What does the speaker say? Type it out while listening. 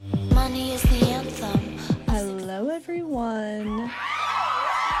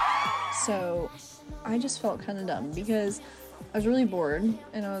So I just felt kind of dumb because I was really bored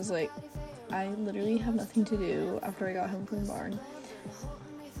and I was like, I literally have nothing to do after I got home from the barn.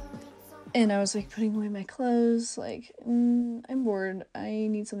 And I was like putting away my clothes, like, I'm bored, I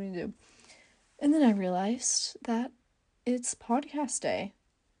need something to do. And then I realized that it's podcast day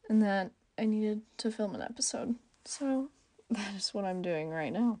and that I needed to film an episode. So that is what I'm doing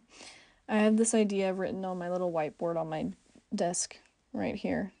right now. I have this idea written on my little whiteboard on my desk right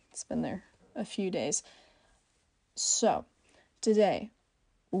here. It's been there a few days. So today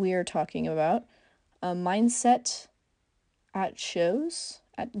we are talking about a mindset at shows,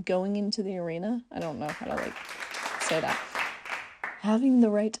 at going into the arena. I don't know how to say that. Having the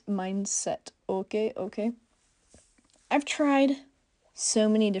right mindset. Okay. I've tried so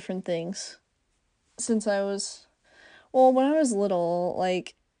many different things since when I was little,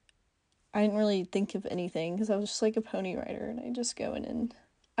 like, I didn't really think of anything because I was just like a pony rider and I just go in and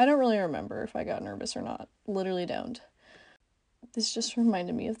I don't really remember if I got nervous or not. Literally don't. This just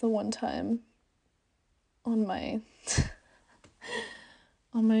reminded me of the one time on my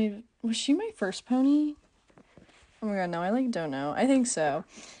was she my first pony? Oh my god, no, I don't know. I think so.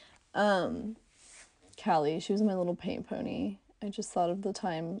 Callie, she was my little paint pony. I just thought of the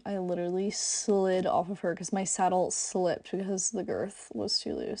time I literally slid off of her because my saddle slipped because the girth was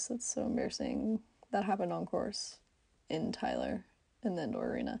too loose. That's so embarrassing. That happened on course in Tyler in the indoor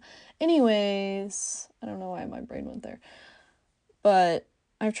arena. Anyways, I don't know why my brain went there. But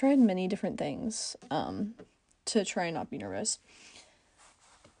I've tried many different things to try and not be nervous.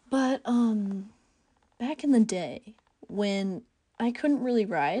 But back in the day when I couldn't really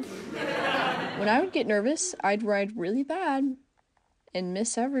ride, when I would get nervous, I'd ride really bad and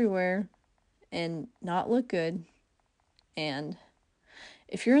miss everywhere and not look good. And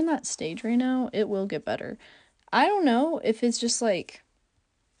if you're in that stage right now, it will get better. I don't know if it's just like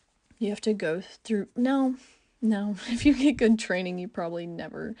you have to go through. No. If you get good training, you probably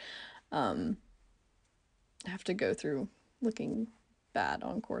never have to go through looking bad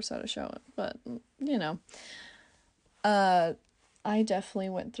on course at a show. But, I definitely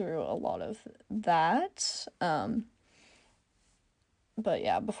went through a lot of that. But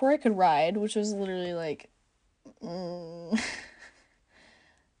yeah, before I could ride, which was literally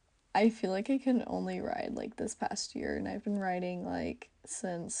I feel like I can only ride this past year, and I've been riding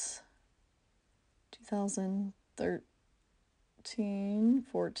since 2013,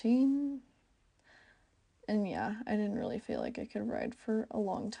 14. And yeah, I didn't really feel like I could ride for a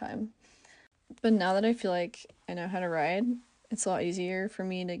long time. But now that I feel like I know how to ride, it's a lot easier for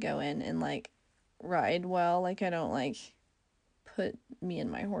me to go in and ride well. I don't put me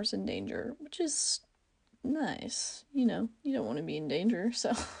and my horse in danger, which is nice. You don't want to be in danger,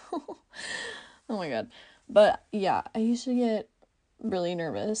 so oh my god. But yeah, I used to get really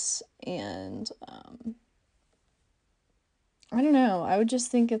nervous and I don't know, I would just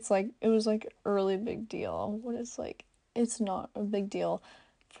think it was a really big deal, when it's not a big deal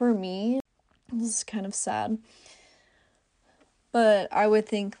for me. This is kind of sad, but I would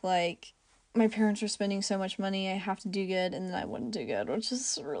think my parents are spending so much money, I have to do good, and then I wouldn't do good, which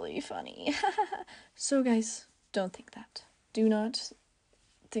is really funny. So guys, don't think that. Do not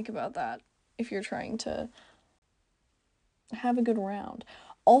think about that if you're trying to have a good round.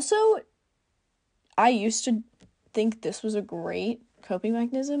 Also, I used to think this was a great coping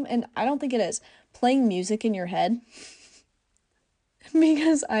mechanism, and I don't think it is. Playing music in your head.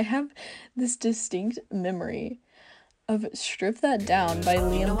 Because I have this distinct memory of Strip That Down by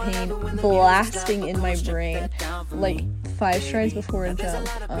Liam Payne blasting in my brain 5 strides before a jump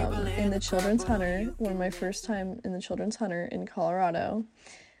in the Children's Hunter, my first time in the Children's Hunter in Colorado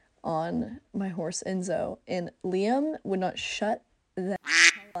on my horse Enzo, and Liam would not shut that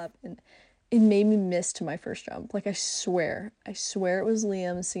up, and it made me miss to my first jump. I swear it was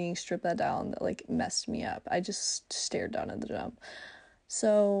Liam singing Strip That Down that messed me up. I just stared down at the jump.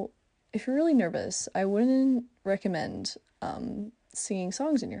 So if you're really nervous, I wouldn't recommend singing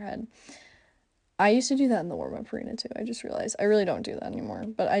songs in your head. I used to do that in the warm-up arena too. I just realized I really don't do that anymore,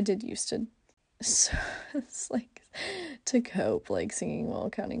 but I did used to. So it's to cope, singing while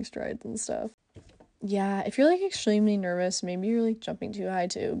counting strides and stuff. Yeah, if you're extremely nervous, maybe you're jumping too high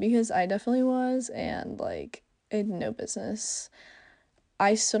too, because I definitely was, and I had no business.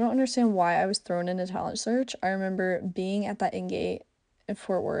 I still don't understand why I was thrown into talent search. I remember being at that in-gate in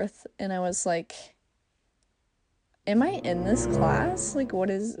Fort Worth, and I was am I in this class? What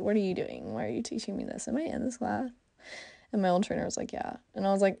are you doing? Why are you teaching me this? Am I in this class? And my old trainer was yeah. And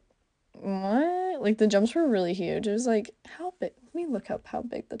I was what? The jumps were really huge. It was how big? Let me look up how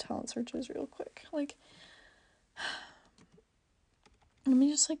big the talent search is real quick. Let me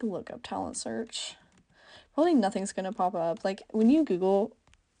just like look up talent search. Probably nothing's gonna pop up. Like when you Google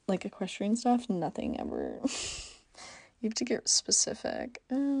like equestrian stuff, nothing ever. You have to get specific.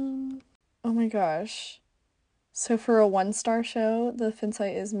 Oh my gosh. So for a 1-star show, the fin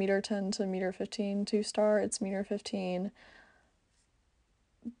site is -10 to -15. 2-star, it's -15.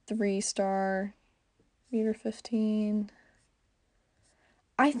 3-star, -15.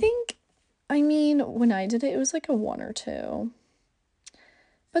 I mean, when I did it, it was like a 1 or 2.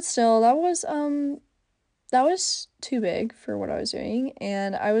 But still, that was too big for what I was doing,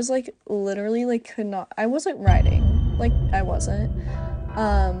 and I was like literally like I wasn't riding. Like I wasn't.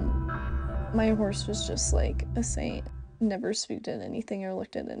 My horse was just like a saint. Never spooked at anything or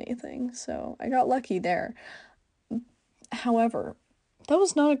looked at anything, so I got lucky there. However, that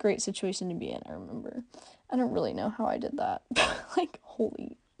was not a great situation to be in, I remember. I don't really know how I did that. Like,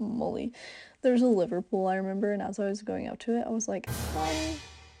 holy moly. There's a Liverpool, I remember, and as I was going up to it, I was like,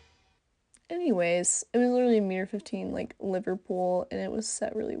 anyways, it was literally a -15, like, Liverpool, and it was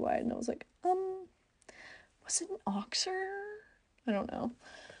set really wide, and I was like, was it an Oxer? I don't know.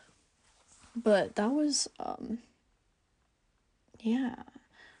 But that was, yeah.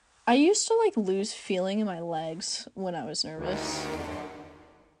 I used to, like, lose feeling in my legs when I was nervous.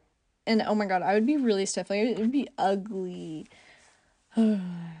 And oh my god, I would be really stiff. Like, it would be ugly. I,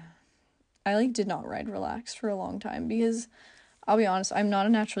 like, did not ride relaxed for a long time because, I'll be honest, I'm not a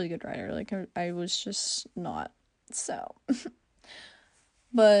naturally good rider. Like, I was just not. So.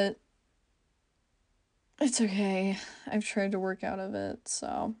 But it's okay. I've tried to work out of it,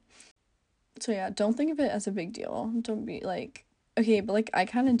 so. So yeah, don't think of it as a big deal. Don't be like, okay, but like I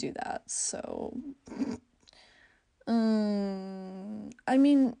kind of do that. So I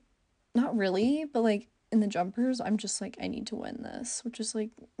mean, not really, but like in the jumpers, I'm just like I need to win this, which is like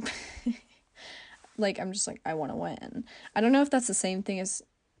like I'm just like I want to win. I don't know if that's the same thing as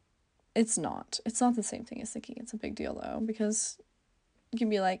it's not. It's not the same thing as thinking it's a big deal though, because you can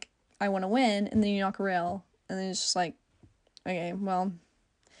be like I want to win and then you knock a rail and then it's just like okay, well,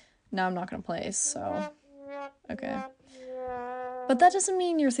 now I'm not going to place, so okay. But that doesn't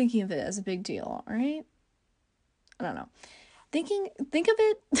mean you're thinking of it as a big deal, right? I don't know. Think of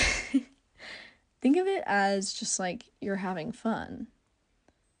it think of it as just like you're having fun.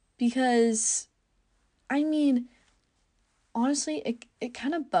 Because I mean, honestly, it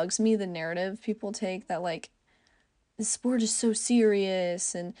kind of bugs me the narrative people take that like the sport is so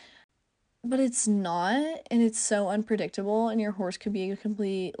serious but it's not, and it's so unpredictable, and your horse could be a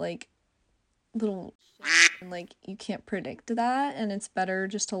complete like little and like you can't predict that, and it's better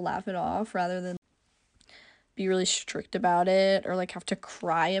just to laugh it off rather than be really strict about it or like have to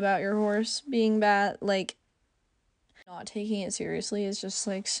cry about your horse being bad. Like not taking it seriously is just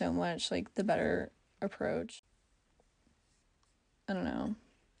like so much like the better approach. I don't know.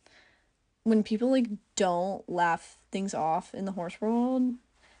 When people like don't laugh things off in the horse world,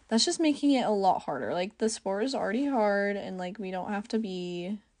 that's just making it a lot harder. Like the sport is already hard and like we don't have to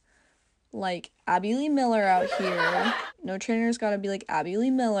be like Abby Lee Miller out here. No trainer's gotta be like Abby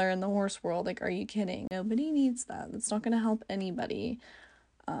Lee Miller in the horse world. Like, are you kidding? Nobody needs that. That's not gonna help anybody.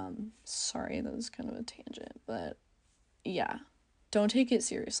 Sorry, that was kind of a tangent, but yeah. Don't take it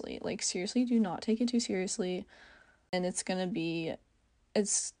seriously. Like, seriously, do not take it too seriously. And it's gonna be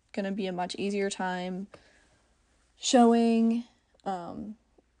a much easier time showing.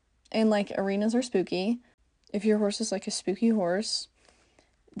 And like arenas are spooky. If your horse is like a spooky horse,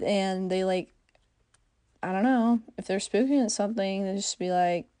 and they like I don't know, if they're spooking at something, they just be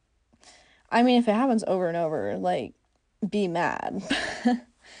like, I mean, if it happens over and over, like, be mad.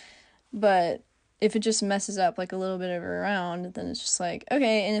 But if it just messes up like a little bit of a round, then it's just like,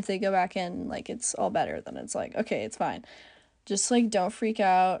 okay, and if they go back in, like, it's all better, then it's like, okay, it's fine. Just, like, don't freak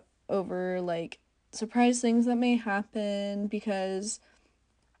out over, like, surprise things that may happen because,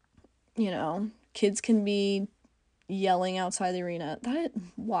 you know, kids can be yelling outside the arena.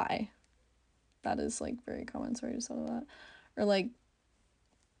 Why? That is like very common. Sorry to some of that. Or like,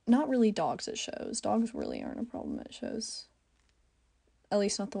 not really dogs at shows. Dogs really aren't a problem at shows. At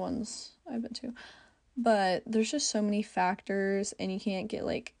least not the ones I've been to. But there's just so many factors, and you can't get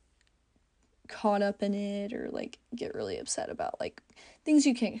like caught up in it or like get really upset about like things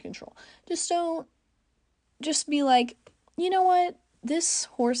you can't control. Just be like, you know what? This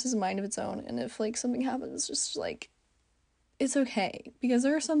horse is a mind of its own, and if like something happens, just like it's okay because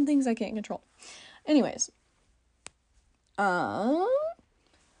there are some things I can't control. Anyways,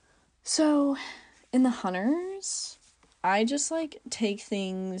 so in the hunters, I just like take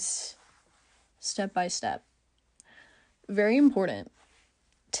things step by step. Very important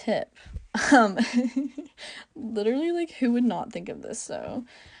tip. Um, literally, like, who would not think of this? So,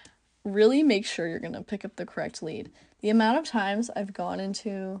 really make sure you're gonna pick up the correct lead. The amount of times I've gone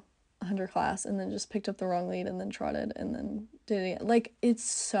into a hunter class and then just picked up the wrong lead and then trotted and then did it, like, it's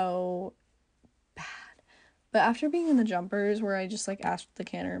so bad. But after being in the jumpers where I just like asked the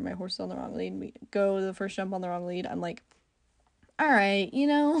canner, my horse is on the wrong lead, we go the first jump on the wrong lead, I'm like, all right,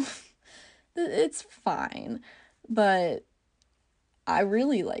 it's fine. But I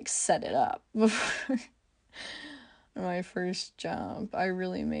really like set it up before my first jump. I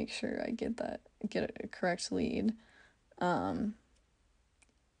really make sure I get a correct lead.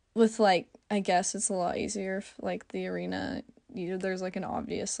 With like, I guess it's a lot easier if like the arena, there's like an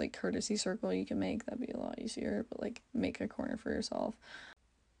obvious like courtesy circle you can make, that'd be a lot easier, but like make a corner for yourself.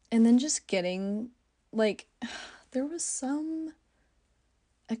 And then just getting like there was some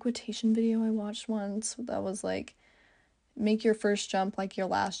equitation video I watched once that was like make your first jump like your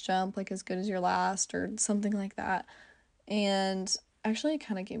last jump, like as good as your last, or something like that. And actually it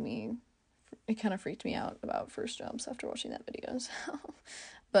kind of freaked me out about first jumps after watching that video. So.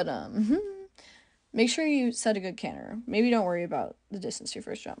 But make sure you set a good canter. Maybe don't worry about the distance to your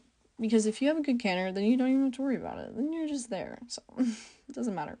first jump, because if you have a good canter, then you don't even have to worry about it. Then you're just there, so it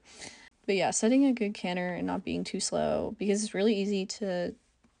doesn't matter. But yeah, setting a good canter and not being too slow, because it's really easy to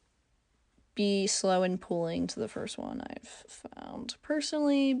be slow and pulling to the first one, I've found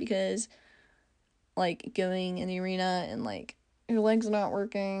personally, because like going in the arena and like your legs not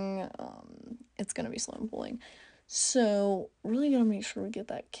working, it's gonna be slow and pulling. So really gotta make sure we get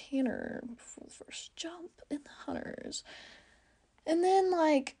that canter before the first jump in the hunters. And then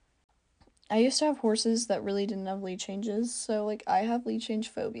like I used to have horses that really didn't have lead changes, so like I have lead change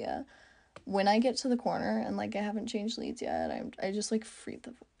phobia. When I get to the corner and like I haven't changed leads yet, I just like freak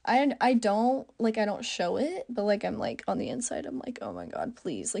the I don't show it, but like I'm like on the inside I'm like, oh my god,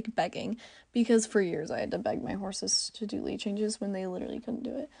 please, like begging, because for years I had to beg my horses to do lead changes when they literally couldn't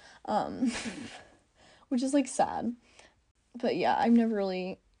do it. Which is like sad. But yeah, I've never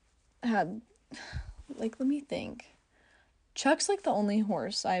really had, like, let me think. Chuck's like the only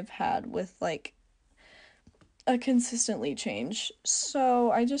horse I've had with like a consistent lead change,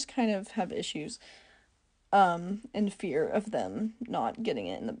 so I just kind of have issues and fear of them not getting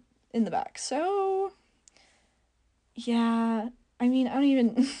it in the back. So yeah, I mean, I don't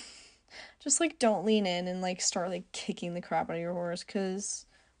even just like don't lean in and like start like kicking the crap out of your horse, because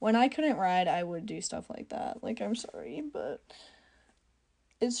when I couldn't ride, I would do stuff like that. Like, I'm sorry, but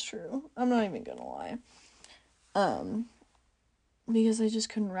it's true. I'm not even gonna lie. Um, because I just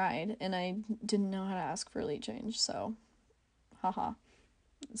couldn't ride and I didn't know how to ask for a lead change, so haha.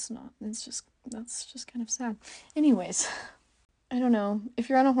 That's just kind of sad. Anyways, I don't know. If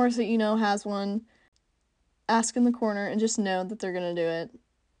you're on a horse that you know has one, ask in the corner and just know that they're gonna do it.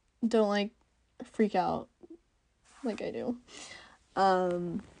 Don't like freak out like I do.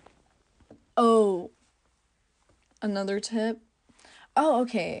 Oh, another tip. Oh,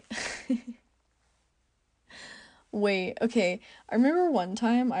 okay. Wait, okay. I remember one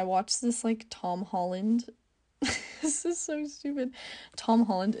time I watched this like Tom Holland. This is so stupid. Tom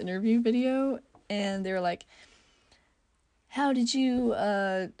Holland interview video, and they were like, how did you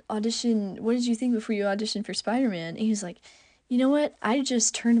audition? What did you think before you auditioned for Spider-Man? And he was like, you know what? I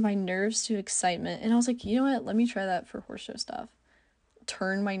just turned my nerves to excitement. And I was like, you know what? Let me try that for horse show stuff.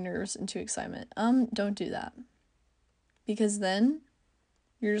 Turn my nerves into excitement. Don't do that. Because then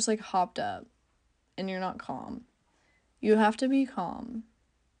you're just like hopped up and you're not calm. You have to be calm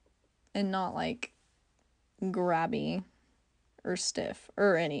and not like grabby or stiff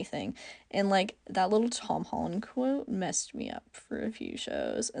or anything. And like that little Tom Holland quote messed me up for a few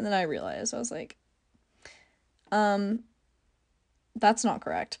shows, and then I realized, I was like, that's not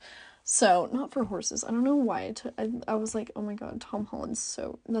correct. So not for horses. I don't know why I was like, oh my god, Tom Holland's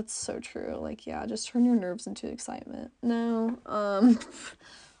that's so true. Like, yeah, just turn your nerves into excitement. No.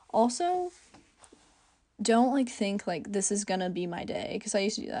 Also, don't like think like this is gonna be my day, because I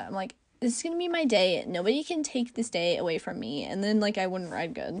used to do that. I'm like, this is gonna be my day. Nobody can take this day away from me. And then like I wouldn't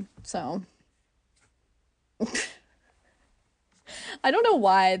ride good. So I don't know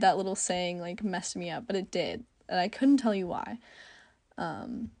why that little saying like messed me up, but it did. And I couldn't tell you why.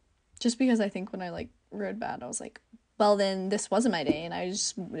 Just because I think when I like rode bad, I was like, well then this wasn't my day, and it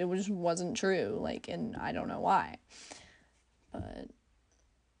just wasn't true. Like, and I don't know why. But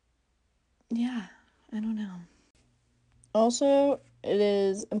yeah, I don't know. Also, it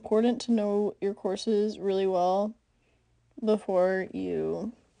is important to know your courses really well before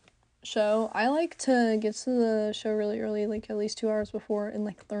you show. I like to get to the show really early, like at least 2 hours before, and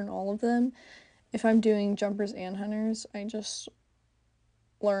like learn all of them. If I'm doing jumpers and hunters, I just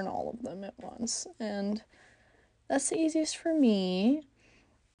learn all of them at once. And that's the easiest for me.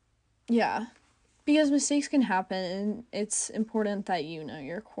 Yeah, because mistakes can happen, and it's important that you know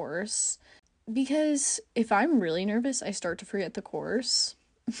your course. Because if I'm really nervous, I start to forget the course.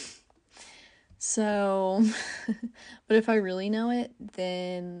 So, but if I really know it,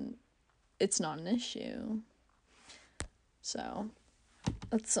 then it's not an issue. So,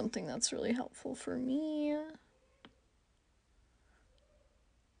 that's something that's really helpful for me.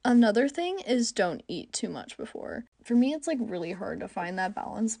 Another thing is don't eat too much before. For me, it's like really hard to find that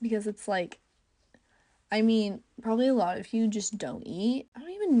balance because it's like, I mean, probably a lot of you just don't eat. I don't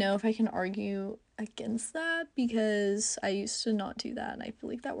even know if I can argue against that because I used to not do that and I feel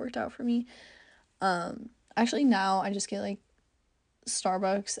like that worked out for me. Actually now I just get like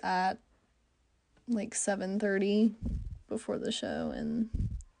Starbucks at like 7:30 before the show, and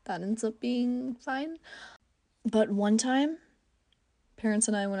that ends up being fine. But one time, parents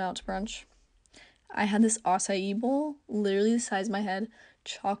and I went out to brunch. I had this acai bowl, literally the size of my head,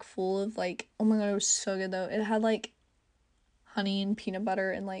 chock full of like, oh my god, it was so good though. It had like honey and peanut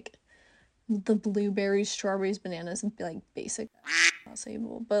butter and like the blueberries, strawberries, bananas, and like basic acai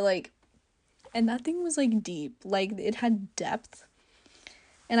bowl. But like, and that thing was like deep, like it had depth.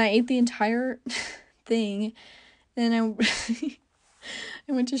 And I ate the entire thing, and I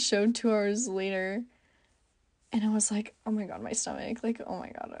went to show 2 hours later, and I was like, oh my god, my stomach, like, oh my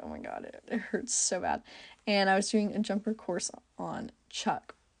god, it hurts so bad. And I was doing a jumper course on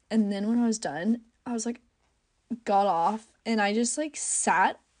Chuck, and then when I was done, I was like, got off, and I just like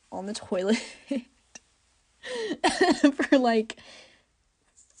sat on the toilet for like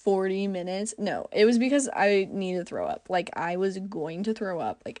 40 minutes. No, it was because I needed to throw up. Like, I was going to throw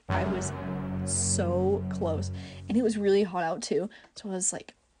up. Like, I was so close. And it was really hot out too. So I was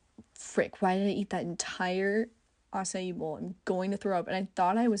like, frick, why did I eat that entire acai bowl? I'm going to throw up. And I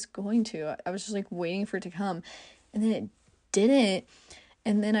thought I was going to. I was just like waiting for it to come. And then it didn't.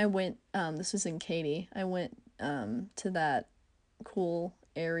 And then I went, this was in Katy. I went to that cool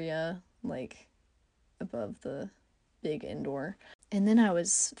area, like above the big indoor. And then I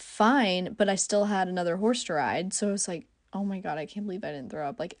was fine, but I still had another horse to ride. So it was like, oh my god, I can't believe I didn't throw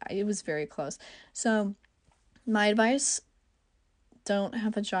up. Like, it was very close. So my advice, don't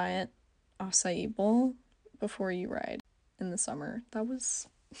have a giant acai bowl before you ride in the summer. That was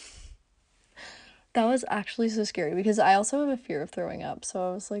actually so scary because I also have a fear of throwing up.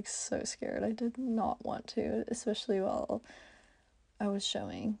 So I was like so scared. I did not want to, especially while I was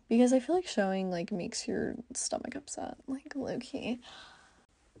showing, because I feel like showing like makes your stomach upset, like low key.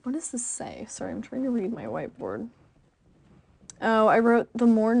 What does this say? Sorry, I'm trying to read my whiteboard. Oh, I wrote, the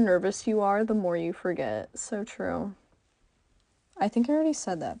more nervous you are, the more you forget. So true. I think I already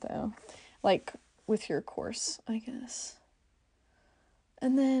said that though. Like with your course, I guess.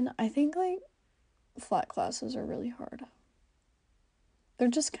 And then I think like flat classes are really hard. They're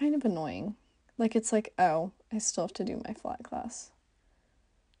just kind of annoying. Like, it's like, oh, I still have to do my flat class.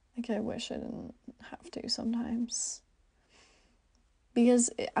 Like, I wish I didn't have to sometimes. Because,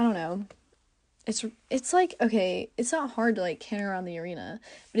 I don't know. It's like, okay, it's not hard to like can around the arena,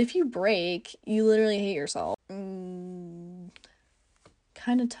 but if you break, you literally hate yourself. Kind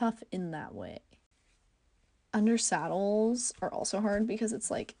of tough in that way. Under saddles are also hard because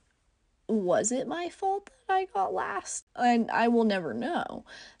it's like, was it my fault that I got last? And I will never know.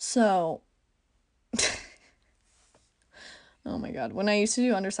 So, oh my god, when I used to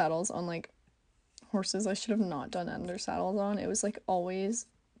do under saddles on like horses I should have not done under saddles on, it was like always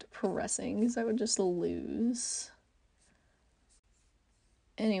depressing because I would just lose.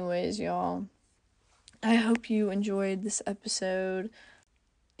 Anyways, y'all, I hope you enjoyed this episode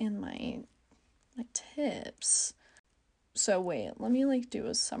and my tips. So wait, let me like do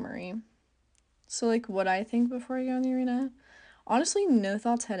a summary. So like what I think before I go in the arena. Honestly, no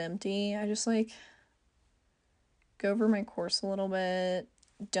thoughts head empty. I just like go over my course a little bit.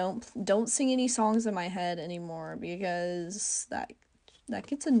 Don't sing any songs in my head anymore because that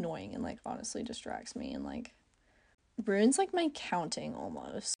gets annoying and like honestly distracts me and like ruins like my counting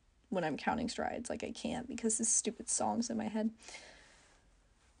almost. When I'm counting strides, like I can't because this stupid song's in my head.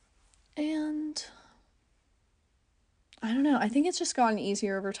 And I don't know, I think it's just gotten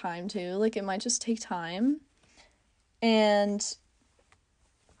easier over time too. Like, it might just take time. And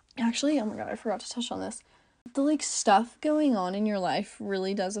actually, oh my god, I forgot to touch on this. The like stuff going on in your life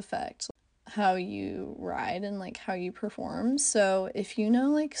really does affect how you ride and like how you perform. So if you know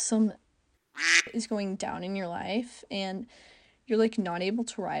like some is going down in your life and you're like not able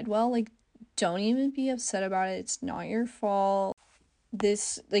to ride well, like don't even be upset about it. It's not your fault.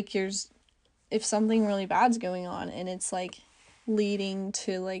 This like if something really bad's going on and it's like leading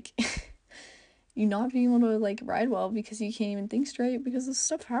to, like, you not being able to, like, ride well because you can't even think straight because this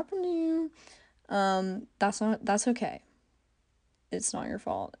stuff happened to you. That's okay. It's not your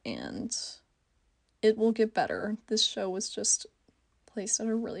fault, and it will get better. This show was just placed at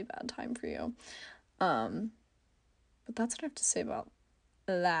a really bad time for you. But that's what I have to say about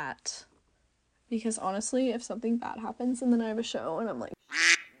that. Because honestly, if something bad happens and then I have a show and I'm like,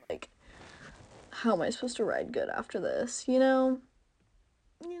 how am I supposed to ride good after this? You know?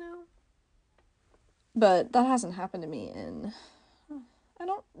 But that hasn't happened to me in, I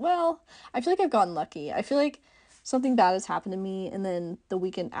feel like I've gotten lucky. I feel like something bad has happened to me and then the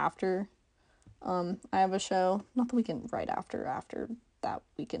weekend after, I have a show. Not the weekend right after that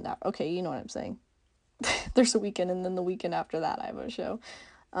weekend. Okay, you know what I'm saying. There's a weekend and then the weekend after that I have a show.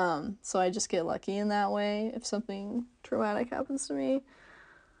 So I just get lucky in that way if something traumatic happens to me.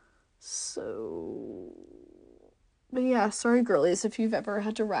 So, but yeah, sorry girlies if you've ever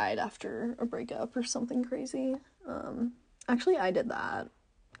had to ride after a breakup or something crazy. Actually I did that.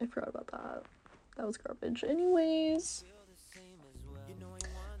 I forgot about that. That was garbage. Anyways,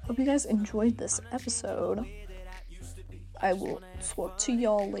 hope you guys enjoyed this episode. I will talk to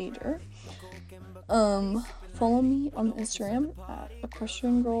y'all later. Follow me on Instagram at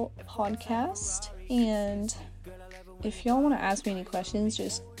Equestrian Girl Podcast, and if y'all want to ask me any questions,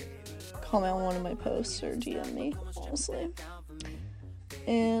 just comment on one of my posts or DM me, honestly.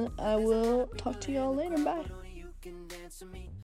 And I will talk to y'all later. Bye.